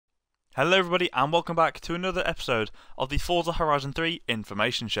Hello everybody and welcome back to another episode of the Forza Horizon 3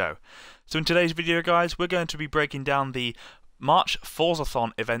 information show. So in today's video guys, we're going to be breaking down the March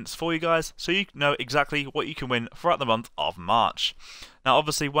Forzathon events for you guys so you know exactly what you can win throughout the month of March. Now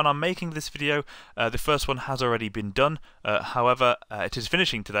obviously when I'm making this video, the first one has already been done, however it is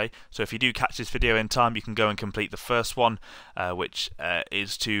finishing today, so if you do catch this video in time you can go and complete the first one, which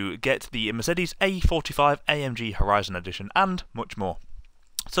is to get the Mercedes A45 AMG Horizon Edition and much more.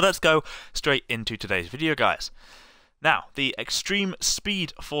 So let's go straight into today's video guys. Now, the Extreme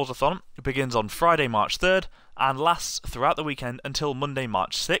Speed Forzathon begins on Friday, March 3rd and lasts throughout the weekend until Monday,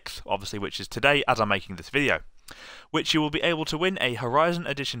 March 6th, obviously which is today as I'm making this video, which you will be able to win a Horizon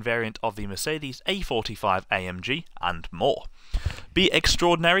Edition variant of the Mercedes A45 AMG and more. Be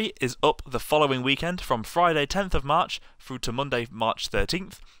Extraordinary is up the following weekend from Friday 10th of March through to Monday, March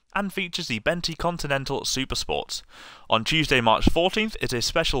 13th, and features the Bentley Continental Supersports. On Tuesday, March 14th is a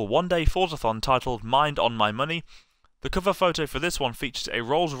special one-day Forzathon titled Mind on My Money. The cover photo for this one features a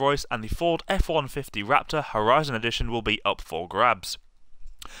Rolls-Royce and the Ford F-150 Raptor Horizon Edition will be up for grabs.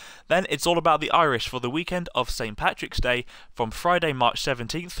 Then it's all about the Irish for the weekend of St Patrick's Day from Friday, March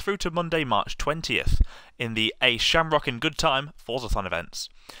 17th through to Monday, March 20th in the A Shamrockin' Good Time Forzathon events.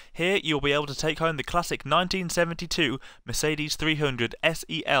 Here you'll be able to take home the classic 1972 Mercedes 300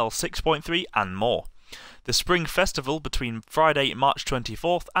 SEL 6.3 and more. The Spring Festival between Friday, March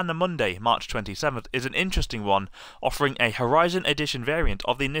 24th and the Monday, March 27th is an interesting one, offering a Horizon Edition variant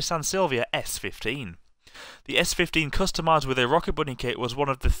of the Nissan Silvia S15. The S15 customised with a Rocket Bunny kit was one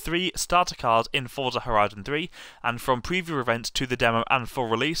of the 3 starter cars in Forza Horizon 3, and from preview events to the demo and full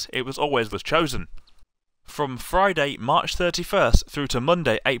release, it was always chosen. From Friday, March 31st through to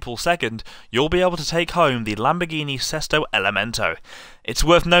Monday, April 2nd, you'll be able to take home the Lamborghini Sesto Elemento. It's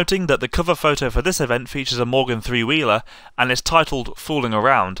worth noting that the cover photo for this event features a Morgan three-wheeler and is titled Fooling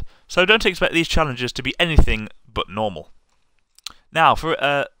Around, so don't expect these challenges to be anything but normal. Now, for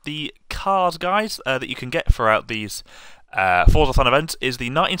the cars, guys, that you can get throughout these Forzathon events is the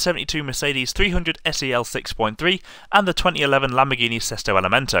 1972 Mercedes 300 SEL 6.3 and the 2011 Lamborghini Sesto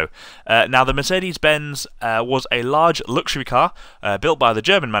Elemento. Now, the Mercedes-Benz was a large luxury car built by the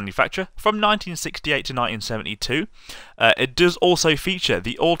German manufacturer from 1968 to 1972. It does also feature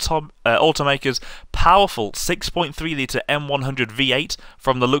the automaker's powerful 6.3-litre M100 V8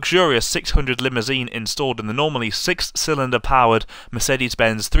 from the luxurious 600 limousine installed in the normally 6-cylinder powered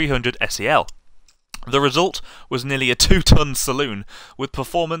Mercedes-Benz 300 SEL. The result was nearly a 2-ton saloon, with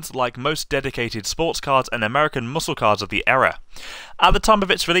performance like most dedicated sports cars and American muscle cars of the era. At the time of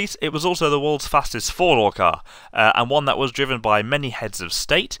its release, it was also the world's fastest 4-door car, and one that was driven by many heads of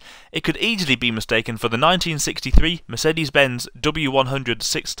state. It could easily be mistaken for the 1963 Mercedes-Benz W100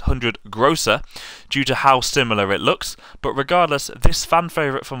 600 Grosser, due to how similar it looks, but regardless, this fan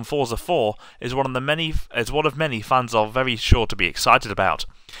favourite from Forza 4 is one of many fans are very sure to be excited about.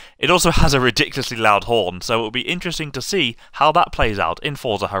 It also has a ridiculously loud horn, so it will be interesting to see how that plays out in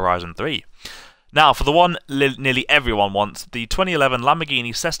Forza Horizon 3. Now, for the one nearly everyone wants, the 2011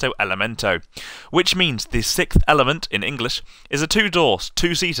 Lamborghini Sesto Elemento, which means the 6th element in English, is a 2-door,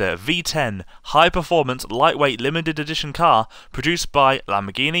 2-seater V10 high-performance, lightweight limited edition car produced by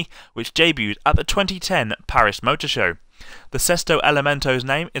Lamborghini, which debuted at the 2010 Paris Motor Show. The Sesto Elemento's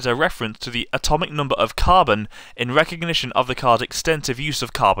name is a reference to the atomic number of carbon in recognition of the car's extensive use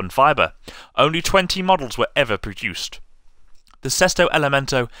of carbon fibre. Only 20 models were ever produced. The Sesto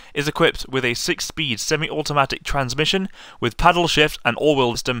Elemento is equipped with a 6-speed semi-automatic transmission with paddle shift and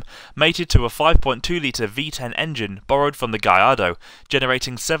all-wheel system, mated to a 5.2-litre V10 engine borrowed from the Gallardo,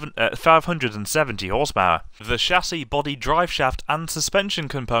 generating 570 horsepower. The chassis, body, driveshaft and suspension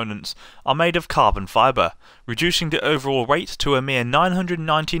components are made of carbon fibre, reducing the overall weight to a mere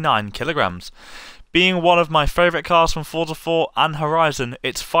 999 kilograms. Being one of my favourite cars from Forza 4 and Horizon,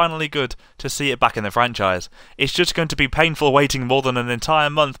 it's finally good to see it back in the franchise. It's just going to be painful waiting more than an entire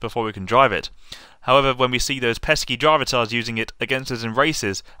month before we can drive it. However, when we see those pesky drivatars using it against us in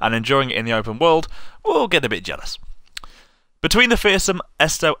races and enjoying it in the open world, we'll get a bit jealous. Between the fearsome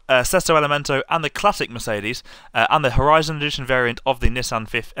Sesto Elemento and the classic Mercedes, and the Horizon Edition variant of the Nissan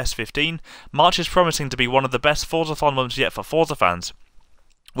S15, March is promising to be one of the best Forzathon months yet for Forza fans.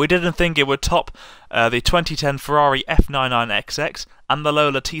 We didn't think it would top the 2010 Ferrari F99XX and the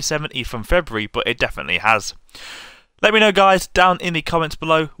Lola T70 from February, but it definitely has. Let me know guys down in the comments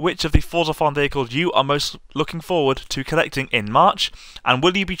below which of the Forzathon vehicles you are most looking forward to collecting in March, and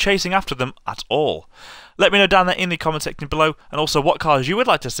will you be chasing after them at all? Let me know down there in the comment section below, and also what cars you would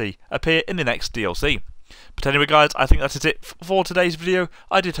like to see appear in the next DLC. But anyway guys, I think that is it for today's video.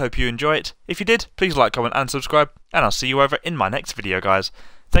 I did hope you enjoy it. If you did, please like, comment and subscribe, and I'll see you over in my next video guys.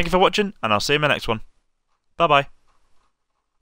 Thank you for watching, and I'll see you in my next one. Bye bye.